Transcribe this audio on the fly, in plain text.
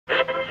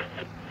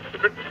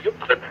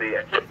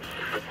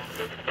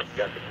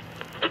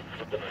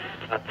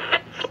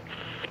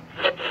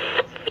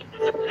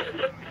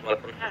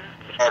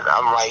And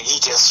I'm like, he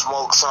just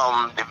smoked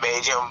something that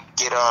made him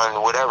get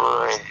on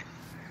whatever. And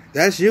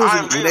that's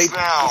usually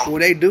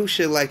when they do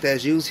shit like that.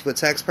 It's usually for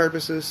tax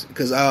purposes.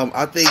 Because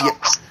I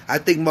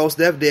think Mos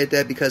Def did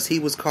that because he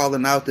was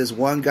calling out this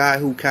one guy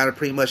who kind of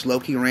pretty much low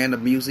key ran the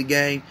music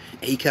game,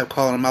 and he kept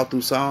calling him out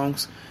through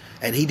songs.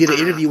 And he did an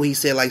interview where he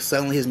said like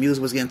suddenly his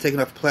music was getting taken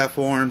off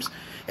platforms,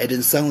 and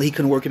then suddenly he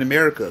couldn't work in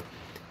America,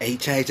 and he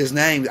changed his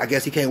name. I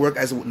guess he can't work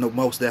as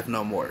Mos Def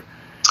no more.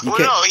 He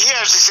actually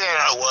said,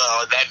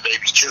 well, that may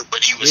be true,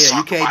 but he was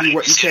you can't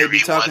be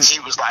talking. He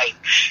was like,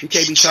 you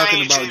can't be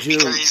talking about Jews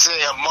because he said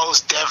Mos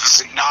Def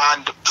is a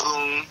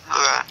non-de-plume.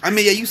 I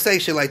mean, yeah, you say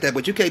shit like that,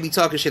 but you can't be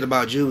talking shit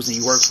about Jews and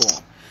you work for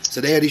them. So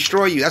they'll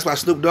destroy you. That's why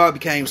Snoop Dogg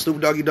became Snoop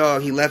Doggy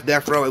Dogg. He left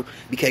Death Row,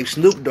 became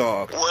Snoop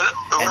Dogg. That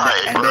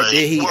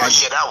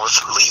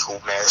was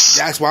legal mess.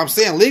 That's why I'm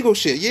saying legal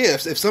shit. Yeah,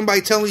 if somebody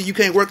telling you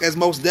can't work as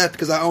Mos Def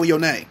because I own your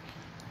name,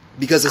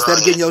 because instead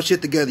of getting your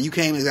shit together, you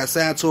came and got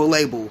signed to a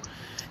label.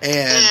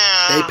 And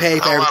they pay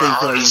for everything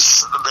for you.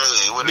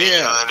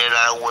 They're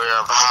not aware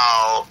of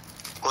how,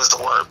 what's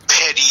the word,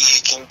 petty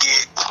it can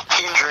get,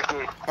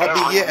 intricate.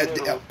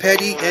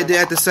 Petty, and then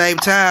at the same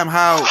time,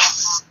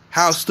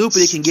 how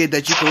stupid it can get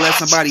that you can let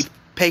somebody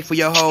pay for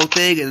your whole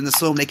thing and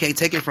assume they can't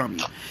take it from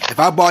you. If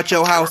I bought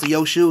your house and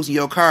your shoes and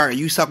your car and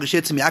you talking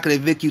shit to me, I could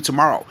evict you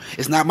tomorrow.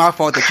 It's not my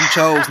fault that you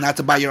chose not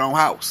to buy your own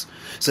house.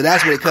 So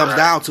that's what it comes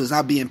down to. It's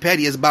not being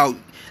petty. It's about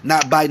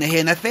not biting the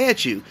hand that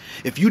fed you.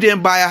 If you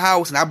didn't buy a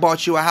house and I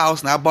bought you a house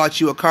and I bought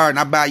you a car and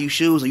I buy you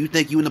shoes and you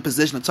think you in a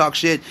position to talk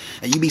shit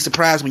and you be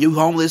surprised when you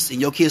homeless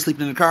and your kids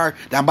sleeping in the car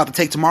that I'm about to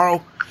take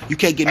tomorrow, you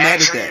can't get mad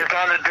at that. You're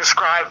kind of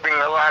describing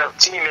a lot of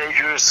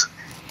teenagers.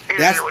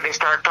 That's when they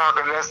start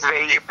talking. That's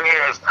their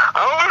parents. I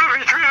want to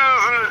be treated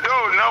as an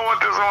adult. And I want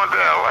this, I want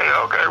that. Like,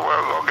 okay,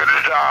 well, go get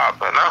a job.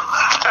 You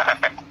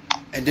know.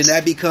 And then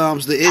that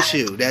becomes the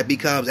issue.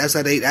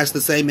 That's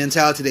the same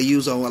mentality they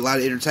use on a lot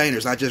of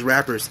entertainers, not just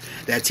rappers.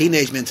 That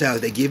teenage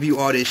mentality. They give you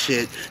all this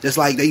shit. Just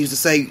like they used to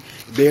say,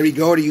 Barry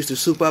Gordy used to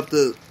soup up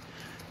the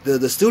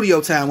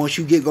studio time once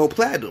you go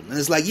platinum. And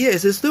it's like, yeah,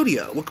 it's his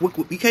studio.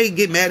 You can't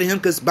get mad at him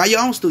because buy your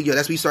own studio.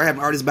 That's when you start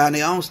having artists buying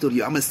their own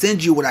studio. I'm going to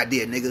send you what I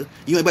did, nigga.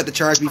 You ain't about to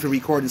charge me for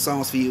recording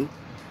songs for you.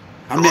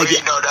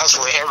 That's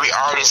what every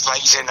artist, like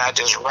you said, not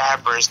just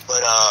rappers,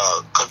 but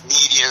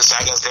comedians,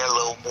 I guess they're a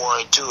little more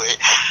into it.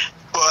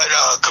 But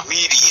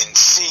comedians,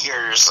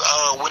 singers,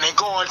 when they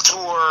go on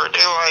tour,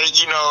 they're like,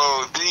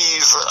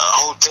 these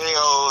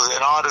hotels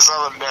and all this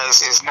other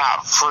mess is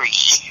not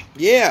free.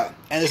 Yeah,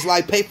 and it's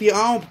like pay for your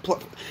own.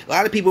 A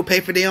lot of people pay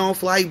for their own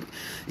flight.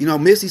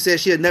 Missy said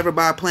she'd never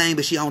buy a plane,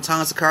 but she owns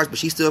tons of cars, but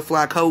she still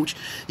fly coach.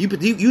 You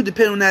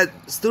depend on that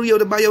studio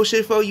to buy your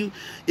shit for you.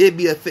 It'd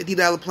be a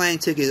 $50 plane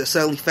ticket, or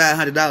suddenly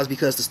 $500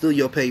 because the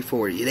studio paid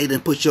for it. They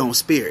didn't put you on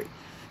Spirit,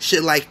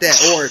 shit like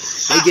that, or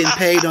they getting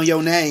paid on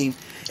your name.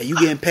 And you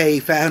getting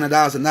paid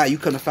 $500 a night. You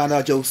couldn't find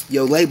out your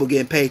label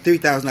getting paid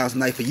 $3,000 a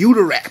night for you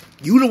to rap.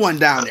 You the one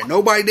down there.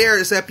 Nobody there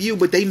except you,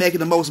 but they making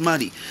the most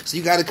money. So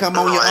you got to come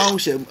on your own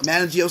shit.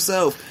 Manage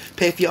yourself.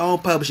 Pay for your own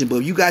publishing. But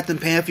you got them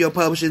paying for your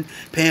publishing,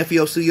 paying for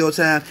your studio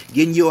time,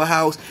 getting you a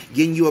house,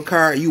 getting you a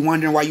car, and you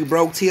wondering why you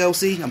broke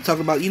TLC. I'm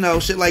talking about,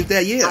 shit like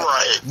that, yeah.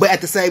 Right. But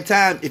at the same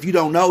time, if you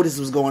don't know this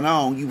was going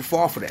on, you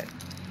fall for that.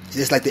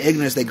 It's like the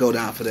ignorance they go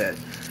down for that.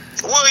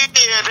 Well,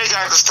 yeah, they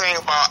got this thing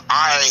about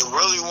I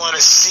really want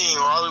to sing,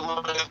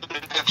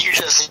 you're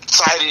just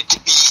excited to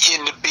be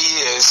in the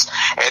biz,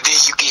 and then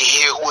you get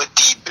hit with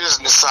the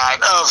business side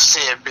of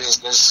said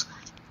business.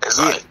 It's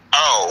like,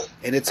 oh.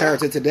 And it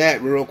turns into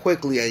that real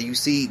quickly, and you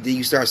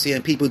start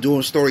seeing people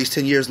doing stories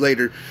 10 years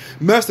later.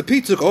 Master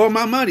P took all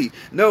my money.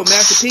 No,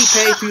 Master P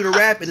paid for you to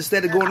rap, and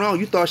instead of going on,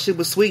 you thought shit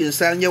was sweet and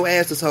sat on your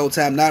ass this whole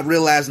time, not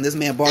realizing this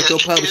man bought your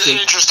publishing.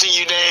 It's interesting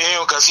you name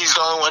him, because he's the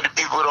only one that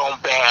people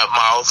don't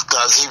badmouth,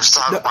 because he was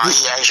talking about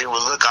he actually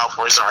would look out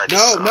for his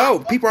artists. No,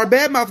 people are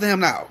badmouthing him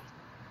now.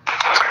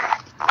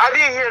 I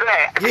didn't hear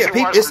that.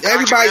 Yeah, it's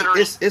everybody.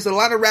 It's a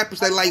lot of rappers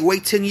that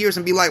wait 10 years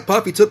and be like,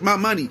 Puffy took my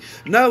money.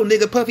 No,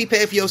 nigga, Puffy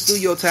paid for your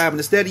studio time, and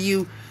instead of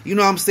you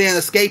know what I'm saying,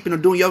 escaping or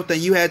doing your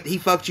thing, he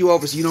fucked you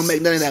over, so you don't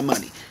make none of that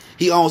money.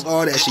 He owns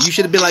all that shit. You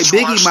should have been like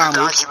Biggie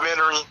Mama.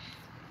 Documentary.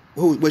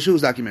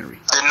 Whose documentary?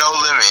 The No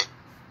Limit.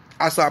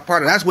 I saw a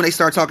part of it. That's when they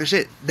start talking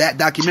shit. That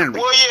documentary.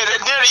 Well,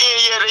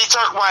 they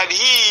talk about it.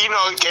 He,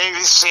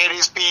 said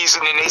his piece,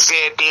 and then they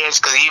said this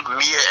because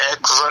Mia X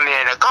was on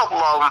there, and a couple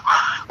of them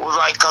was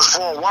like, because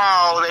for a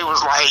while they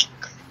was like,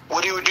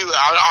 what he would do.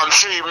 I'm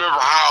sure you remember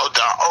how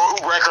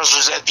the records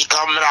was that be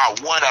coming out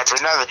one after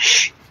another.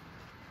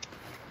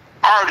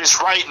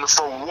 Artists writing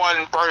for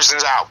one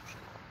person's album.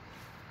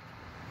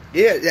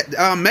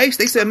 Yeah, Mace.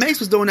 They said Mace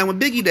was doing that when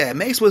Biggie died.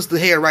 Mace was the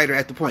head writer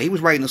at the point. He was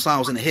writing the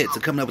songs and the hits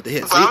and coming up with the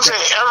hits. But I'm saying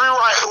every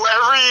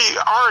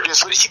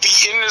artist would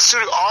be in the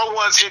studio, all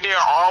ones in there,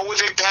 all with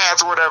their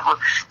pads or whatever,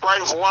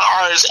 writing for one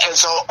artist, and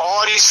so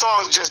all these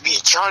songs just being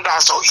churned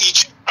out. So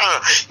each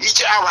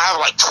Each album have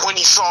like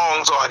 20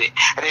 songs on it,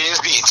 and they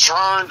just being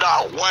churned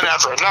out one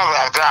after another.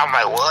 After I'm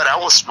like, well, that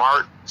was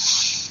smart.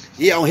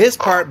 Yeah, on his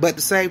part, but at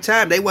the same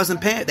time, they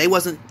wasn't paying. They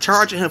wasn't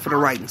charging him for the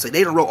writing. So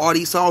they done wrote all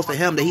these songs for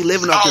him that he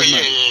living off his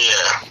money.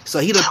 Yeah. So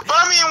he done. But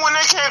I mean, when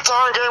they came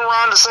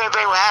around, the same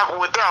thing would happen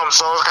with them.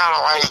 So it's kind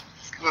of like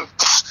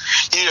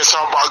you just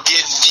talking about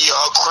getting the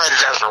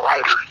credit as a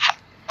writer.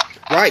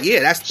 Right, yeah,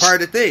 that's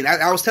part of the thing.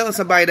 I was telling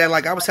somebody that,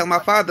 like, I was telling my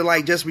father,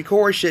 like, just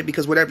record shit,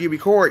 because whatever you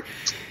record,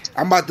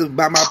 I'm about to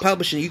buy my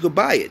publishing, you could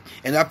buy it.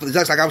 And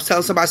that's like I was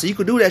telling somebody, so you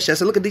could do that shit. I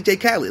said, look at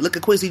DJ Khaled, look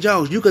at Quincy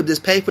Jones. You could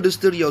just pay for the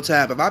studio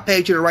time. If I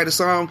paid you to write a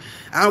song,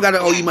 I don't got to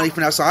owe you money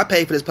for that song. I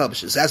paid for this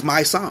publishing. So that's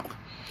my song.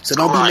 So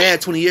don't be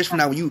mad 20 years from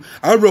now when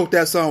I wrote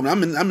that song.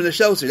 I'm in the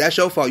show, sir. That's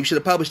your fault. You should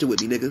have published it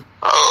with me, nigga.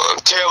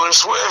 Taylor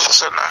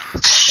Swift.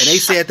 And they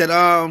said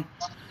that,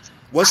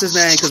 what's his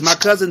name? Because my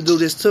cousin do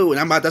this too,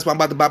 and that's why I'm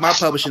about to buy my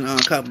publishing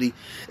company.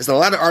 It's a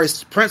lot of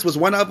artists. Prince was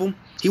one of them.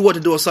 He wanted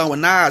to do a song with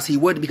Nas. He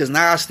wouldn't, because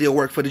Nas still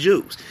worked for the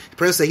Jews.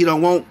 Prince said he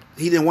didn't want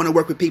to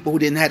work with people who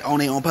didn't have own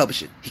their own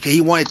publishing.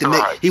 He wanted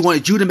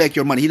you to make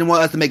your money. He didn't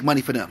want us to make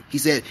money for them. He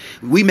said,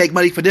 we make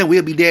money for them,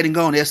 we'll be dead and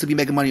gone. They'll still be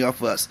making money off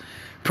of us.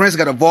 Prince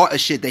got a vault of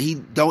shit that he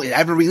don't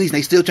ever release, and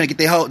they still trying to get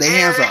their hands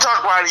on. They talk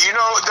about it. You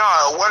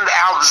know, one of the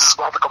albums is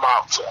about to come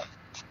out. So.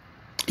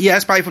 Yeah,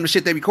 that's probably from the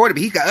shit they recorded,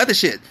 but he got other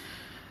shit.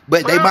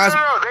 But they they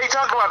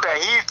talk about that.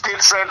 He did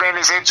the same thing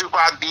as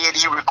Tupac did.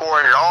 He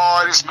recorded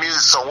all this music,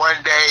 so one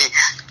day,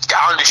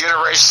 down the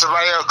generation,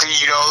 somebody else could,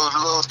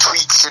 little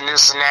tweaks and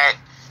this and that.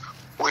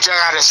 Which I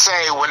gotta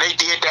say, when they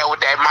did that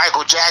with that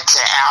Michael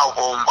Jackson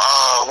album,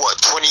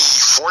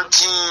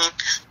 2014,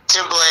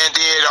 Timbaland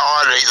did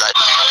all the, like...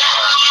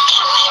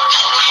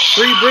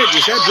 Free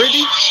Britney. Is that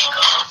Britney?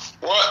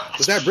 What?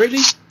 Was that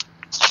Britney?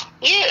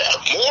 Yeah,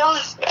 more.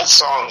 That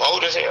song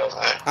old as hell,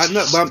 man. I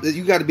know, but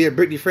you got to be a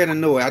Britney fan to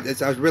know it.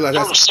 I realized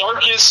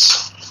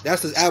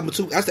that's the album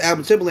too. That's the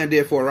album Timbaland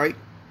did for, right?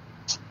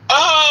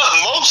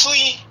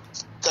 Mostly,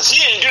 because he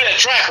didn't do that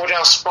track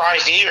without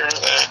surprised to hear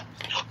that.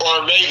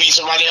 Or maybe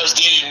somebody else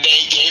did it and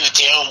they gave it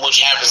to him,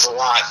 which happens a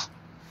lot.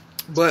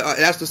 But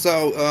that's the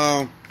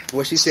song.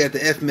 What she said,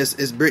 the infamous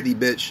is Britney,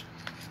 bitch.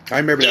 I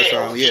remember that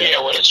song.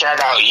 Yeah, when it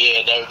started out,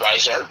 and everybody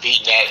started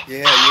repeating that.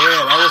 Yeah,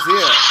 that was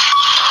it.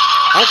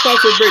 I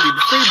fucks with Britney.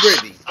 Free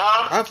Britney.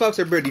 Huh? I fucks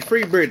with Britney.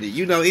 Free Britney.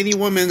 You know, any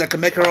woman that can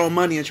make her own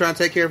money and try and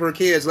take care of her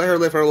kids, let her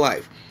live her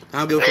life. I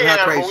don't give a fuck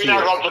how crazy she is. We're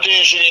not going to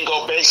pretend she didn't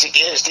go basic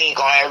instinct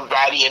on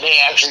everybody, and they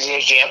actually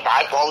said she had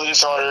bipolar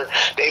disorder.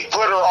 They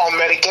put her on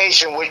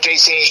medication, which they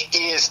say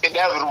is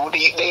inevitable.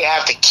 They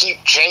have to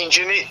keep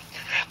changing it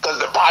because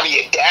the body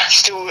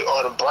adapts to it,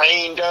 or the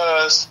brain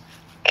does.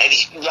 And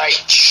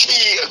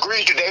she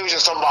agreed to, they was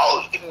just talking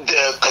about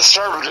the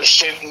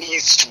conservatorship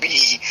needs to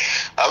be,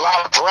 a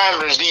lot of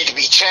parameters need to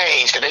be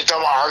changed, because they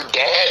talking about her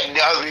dad and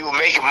the other people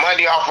making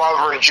money off of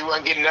her, and she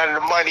wasn't getting none of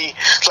the money.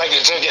 It's like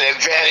they're taking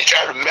advantage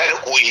of the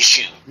medical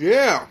issue.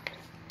 Yeah.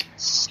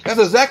 That's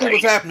exactly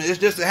what's happening. It's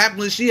just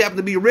she happened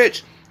to be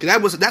rich.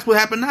 Cause that's what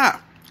happened now.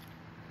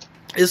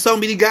 There's so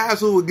many guys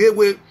who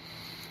would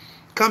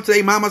come to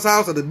their mama's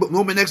house, or the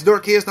woman next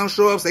door kids don't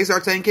show up, so they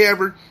start taking care of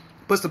her.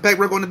 Put some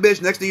paperwork on the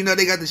bitch. Next thing you know,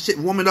 they got the shit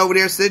woman over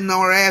there sitting on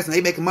her ass, and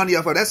they making money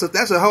off her. That's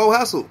a whole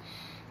hustle.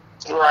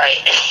 Right.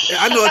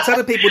 I know a ton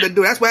of people that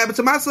do. That's what happened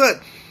to my son.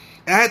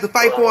 And I had to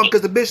fight for him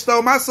because the bitch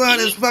stole my son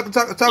and fucking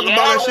talking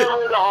about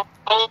that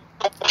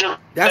shit.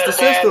 That's the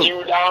system.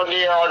 You down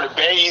there on the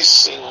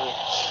base and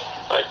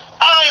like,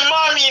 I'm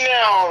mommy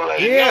now. Like,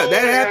 yeah,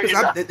 that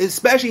happens. It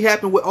especially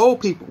happen with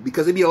old people,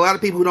 because there be a lot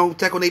of people who don't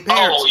check on their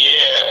parents. Oh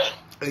yeah.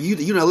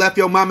 You know, left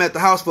your mom at the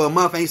house for a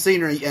month, ain't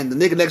seen her, and the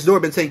nigga next door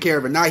been taking care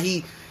of her. Now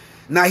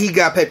he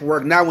got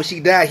paperwork. Now when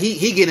she died,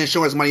 he getting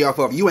insurance money off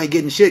of her. You ain't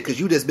getting shit because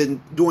you just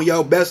been doing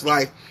your best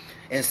life.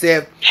 And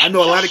said, I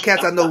know a lot of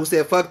cats I know who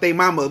said fuck they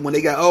mama when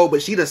they got old,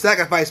 but she done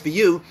sacrificed for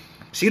you.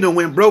 She done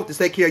went broke to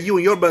take care of you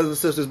and your brothers and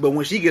sisters. But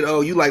when she get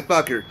old, you like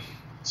fuck her.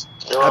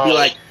 I'll be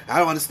like, I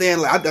don't understand.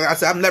 Like I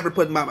said, I'm never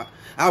putting I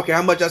don't care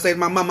how much I say to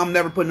my mom, I'm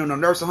never putting her in a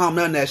nursing home,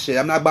 none of that shit.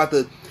 I'm not about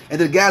to. And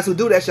the guys who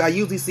do that shit, I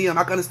usually see them.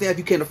 I can understand if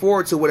you can't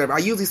afford to, whatever. I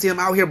usually see them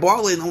out here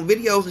balling on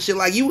videos and shit.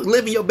 Like, you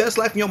living your best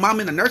life and your mom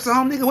in a nursing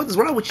home, nigga? What is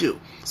wrong with you?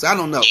 So I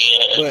don't know.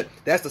 But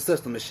that's the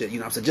system and shit, you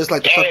know what I'm saying? Just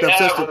like the fucked up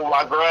system. With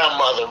my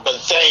grandmother, but the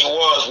thing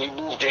was, we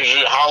moved to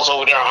the house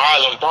over there in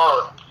Highland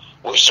Park,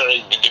 which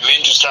the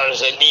dementia started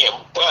setting in.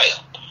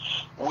 But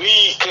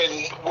we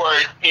couldn't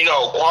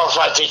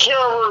qualified to take care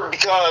of her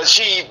because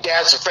she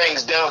had some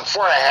things done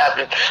before that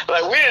happened.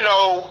 Like, we didn't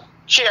know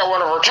she had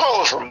one of her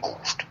toes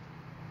removed.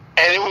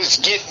 And it was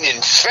getting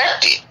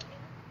infected.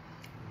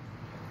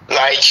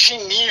 Like, she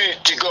needed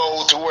to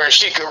go to where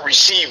she could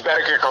receive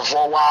medical care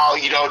for a while.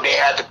 You know, they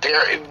had the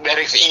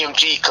paramedics, the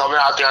EMT coming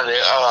out there on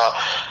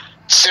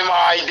a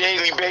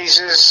semi-daily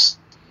basis.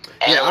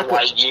 And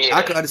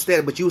I could understand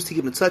it, but you was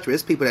keeping in touch with.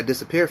 It's people that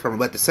disappeared from her.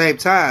 But at the same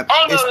time,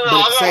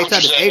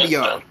 it's 80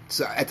 y'all.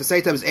 So at the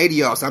same time, it's 80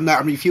 y'all. So I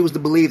refuse to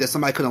believe that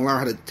somebody couldn't learn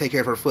how to take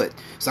care of her foot.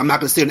 So I'm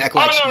not going to sit and act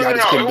like y'all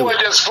just couldn't do it.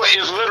 It's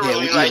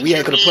literally we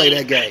ain't going to play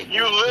that game.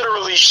 You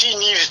literally, she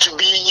needed to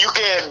be. You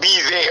can't be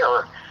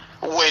there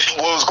with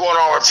what was going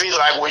on with Pete.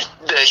 Like when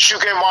the shoe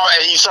came off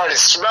and he started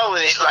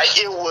smelling it, like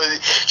it was,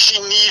 she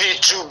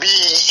needed to be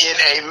in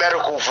a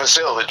medical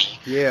facility.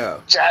 Yeah.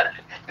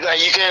 Like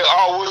you can't.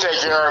 Oh, we'll take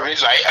care of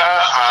it. Like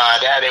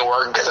that didn't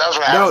work because that's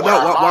what happened.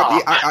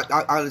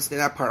 I understand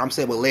that part. I'm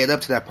saying, well, led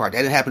up to that part.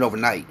 That didn't happen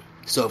overnight.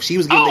 So if she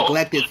was getting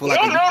neglected for like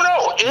no,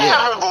 it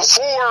happened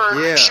before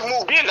she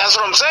moved in. That's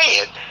what I'm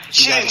saying.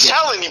 She didn't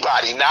tell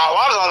anybody. Now a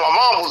lot of times my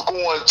mom was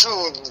going to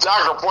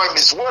doctor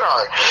appointments with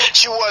her.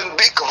 She wasn't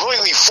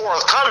completely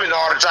forthcoming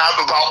all the time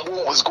about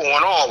what was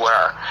going on with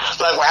her.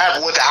 Like what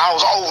happened with the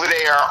house over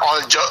there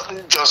on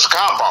Just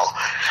Combo.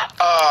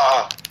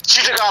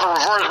 She took out a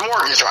reverse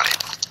mortgage on it.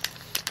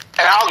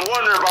 And I was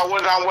wondering about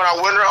one time when I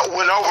went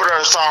over there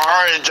and saw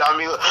her and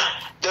Jamila.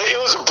 It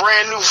was a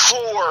brand new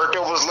floor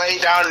that was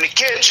laid down in the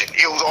kitchen.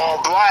 It was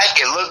all black.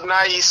 It looked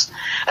nice.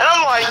 And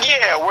I'm like,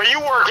 yeah, where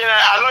you working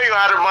at? I know you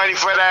had the money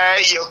for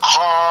that, your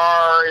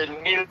car,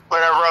 and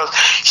whatever else.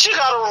 She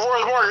got a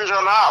reverse mortgage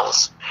on the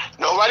house.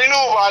 Nobody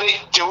knew about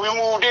it till we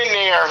moved in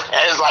there.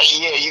 And it's like,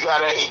 yeah, you got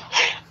to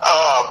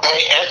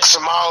pay X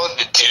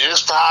amount to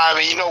this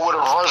time. And with a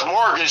reverse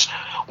mortgage,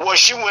 when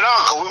she went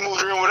out, because we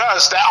moved her in with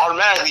us, that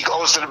automatically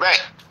goes to the bank.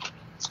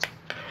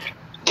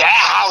 That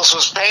house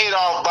was paid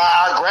off by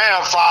our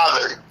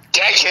grandfather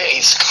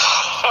decades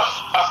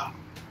ago.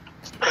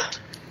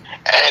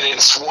 And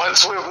it's one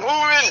swift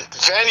moving.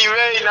 Fannie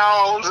Mae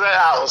now owns that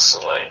house.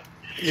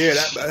 Yeah,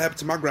 that happened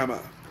to my grandma.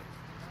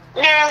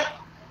 Yeah.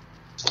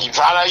 You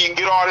find out you can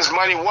get all this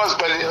money once,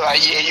 but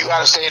you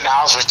got to stay in the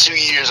house for 2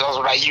 years. That's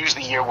what I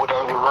usually hear with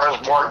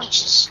reverse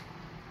mortgages.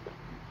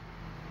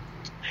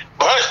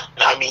 But,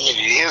 I mean,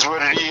 it is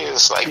what it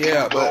is. Like,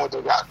 people doing what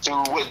they got to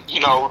do with,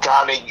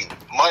 trying to get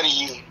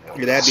money.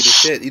 Yeah, that'd be the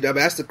shit.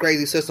 That's the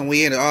crazy system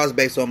we in. It all is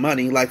based on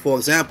money. Like, for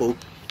example,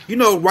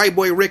 Right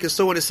Boy Rick is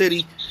suing the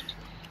city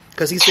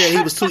because he said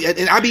he was too.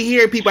 And I be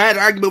hearing people. I had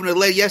an argument with a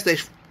lady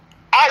yesterday.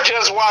 I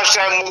just watched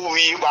that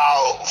movie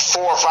about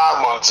 4 or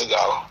 5 months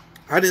ago.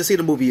 I didn't see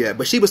the movie yet,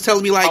 but she was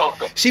telling me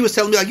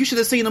you should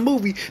have seen the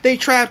movie. They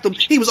trapped him.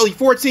 He was only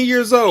 14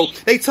 years old.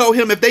 They told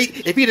him if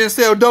he didn't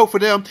sell dope for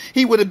them,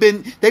 they would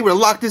have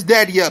locked his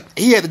daddy up.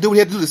 He had to do what he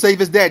had to do to save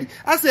his daddy.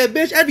 I said,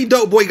 bitch, every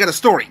dope boy got a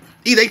story.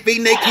 Either they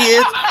feeding their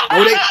kids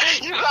or they.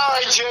 You sound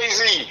like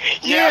Jay-Z.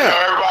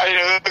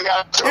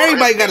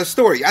 Everybody got a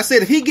story. I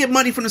said if he get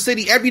money from the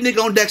city, every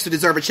nigga on Dexter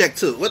deserve a check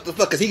too. What the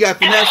fuck? Cause he got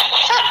finesse?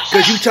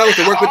 Cause you chose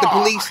to work with the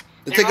police?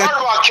 You heard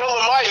about Killer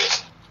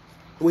Mike?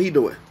 What he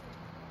doing?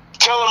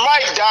 Killer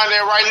Mike down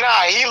there right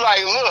now. He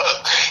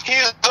look.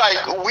 He's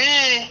like,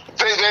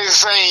 they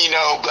say,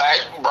 black,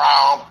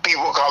 brown,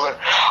 people of color,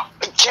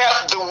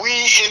 kept the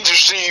weed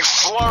industry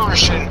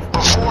flourishing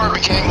before it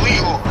became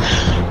legal.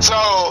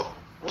 So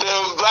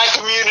the black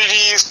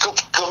communities of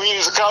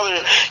color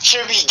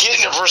should be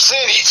getting a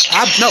percentage.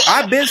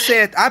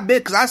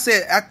 Because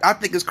I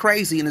think it's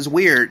crazy and it's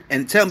weird.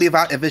 And tell me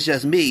if it's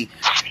just me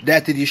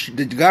that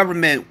the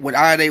government went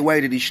out of their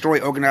way to destroy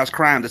organized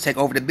crime to take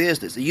over the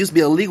business. It used to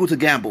be illegal to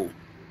gamble.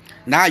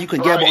 Now you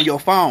can gamble on your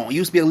phone. It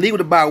used to be illegal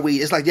to buy weed.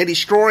 It's like they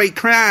destroyed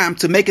crime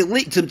to make it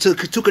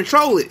to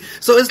control it.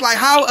 So it's like,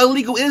 how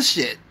illegal is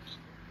shit?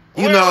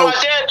 My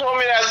dad told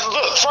me that.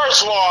 Look,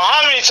 first of all,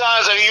 how many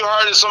times have you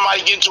heard of somebody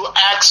get into an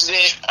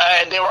accident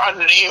and they were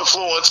under the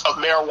influence of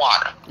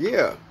marijuana?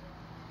 Yeah.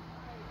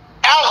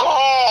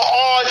 Alcohol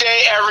all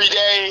day, every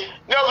day.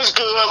 That was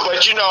good,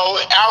 but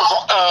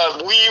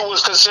weed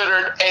was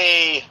considered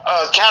a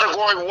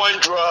Category 1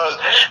 drug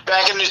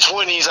back in the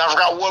 20s. I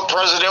forgot what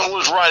president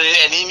was running,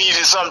 and he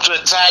needed something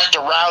to attack to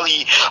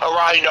rally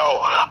around.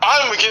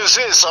 I'm against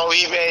this, so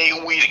he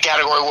made weed a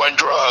Category 1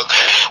 drug.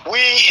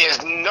 Weed is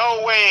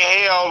no way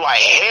in hell like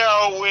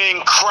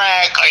heroin,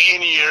 crack, or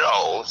any of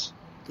those.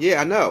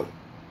 Yeah, I know.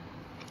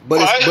 But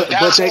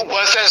once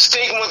that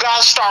stigma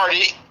got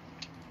started,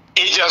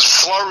 it just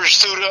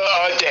flourished through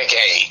the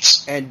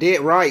decades. And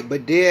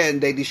but then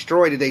they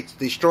destroyed it. They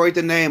destroyed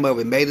the name of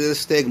it, made it a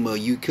stigma.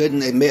 You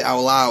couldn't admit out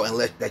loud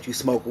unless that you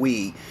smoke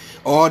weed.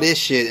 All this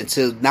shit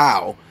until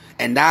now.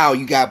 And now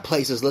you got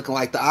places looking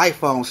like the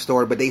iPhone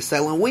store, but they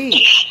selling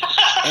weed.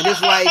 And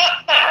it's like,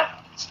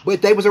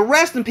 but they was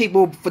arresting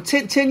people for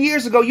 10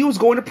 years ago. You was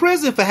going to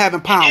prison for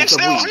having pounds of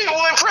weed. Still people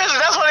in prison.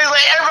 That's why they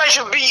say everybody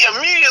should be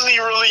immediately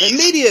released.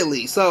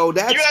 Immediately. So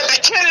that's... You had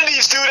the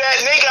Kennedys do that,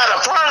 and they got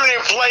a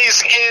permanent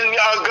place in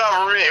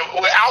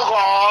government with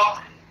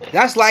alcohol.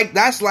 That's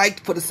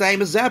like for the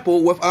same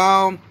example with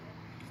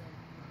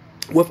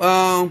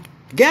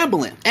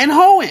gambling and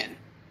hoeing.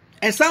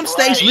 And some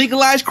states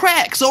legalize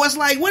crack. So it's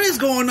like, what is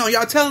going on?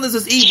 Y'all telling us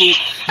it's evil.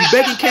 You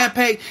begging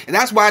campaign. And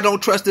that's why I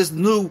don't trust this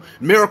new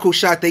miracle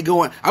shot they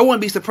going. I wouldn't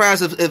be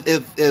surprised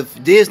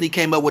if Disney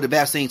came up with a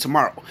vaccine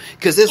tomorrow.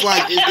 Because it's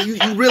like, you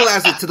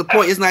realize it to the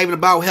point, it's not even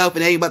about health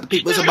and ain't about the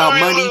people. It's about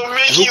money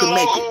and who can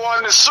make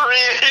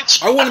it.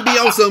 I want to be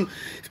on some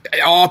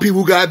all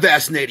people who got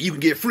vaccinated, you can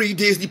get free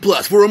Disney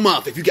Plus for a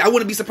month. I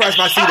wouldn't be surprised if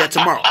I see that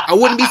tomorrow. I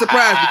wouldn't be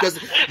surprised because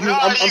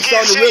I'm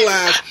starting to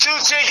realize 2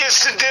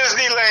 tickets to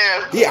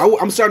Disneyland. Yeah,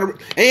 I'm starting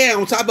to,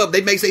 and on top of it,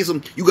 they may say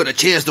you got a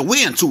chance to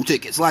win 2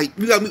 tickets. Like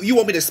you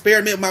want me to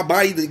experiment my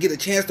body to get a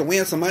chance to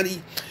win some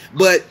money,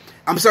 but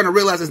I'm starting to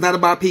realize it's not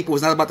about people.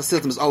 It's not about the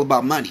system. It's all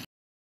about money.